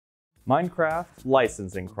Minecraft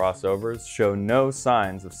licensing crossovers show no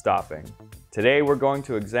signs of stopping. Today we're going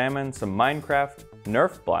to examine some Minecraft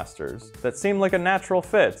Nerf blasters that seem like a natural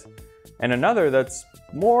fit, and another that's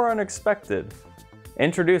more unexpected.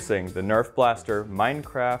 Introducing the Nerf blaster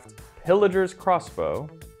Minecraft Pillager's Crossbow,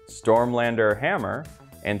 Stormlander Hammer,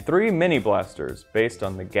 and 3 mini blasters based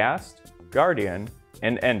on the Ghast, Guardian,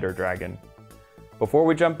 and Ender Dragon. Before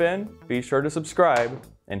we jump in, be sure to subscribe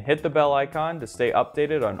and hit the bell icon to stay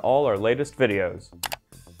updated on all our latest videos.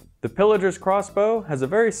 The Pillager's Crossbow has a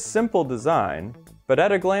very simple design, but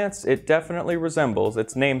at a glance it definitely resembles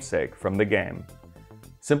its namesake from the game.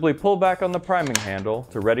 Simply pull back on the priming handle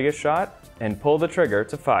to ready a shot and pull the trigger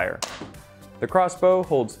to fire. The crossbow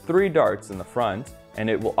holds 3 darts in the front, and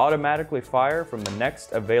it will automatically fire from the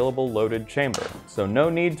next available loaded chamber, so no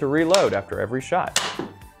need to reload after every shot.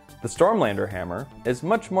 The Stormlander hammer is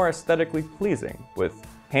much more aesthetically pleasing, with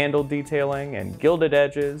handle detailing and gilded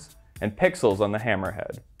edges and pixels on the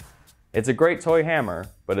hammerhead. It's a great toy hammer,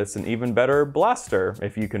 but it's an even better blaster,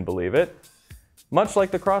 if you can believe it. Much like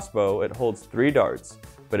the crossbow, it holds 3 darts,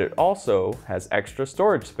 but it also has extra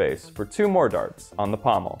storage space for 2 more darts on the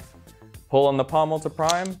pommel. Pull on the pommel to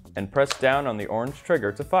prime and press down on the orange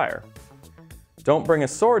trigger to fire. Don't bring a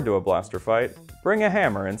sword to a blaster fight, bring a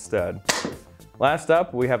hammer instead. Last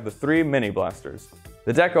up, we have the 3 mini blasters.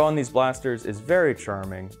 The deco on these blasters is very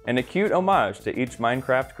charming and a cute homage to each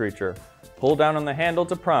Minecraft creature. Pull down on the handle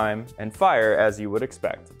to prime and fire as you would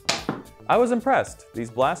expect. I was impressed. These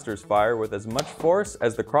blasters fire with as much force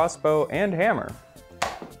as the crossbow and hammer.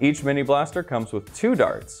 Each mini blaster comes with 2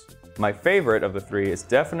 darts. My favorite of the 3 is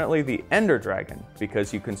definitely the Ender Dragon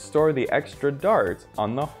because you can store the extra dart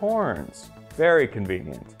on the horns. Very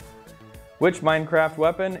convenient. Which Minecraft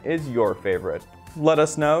weapon is your favorite? Let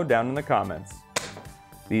us know down in the comments.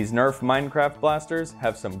 These Nerf Minecraft blasters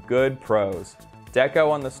have some good pros. Deco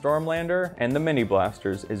on the Stormlander and the mini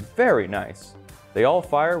blasters is very nice. They all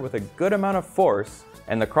fire with a good amount of force,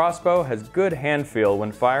 and the crossbow has good hand feel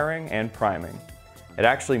when firing and priming. It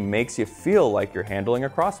actually makes you feel like you're handling a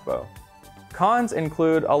crossbow. Cons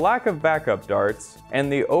include a lack of backup darts and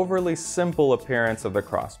the overly simple appearance of the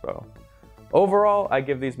crossbow. Overall, I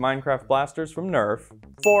give these Minecraft blasters from Nerf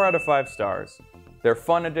 4 out of 5 stars. They're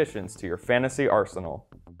fun additions to your fantasy arsenal.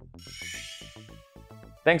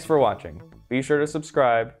 Thanks for watching. Be sure to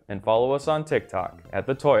subscribe and follow us on TikTok at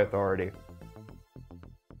The Toy Authority.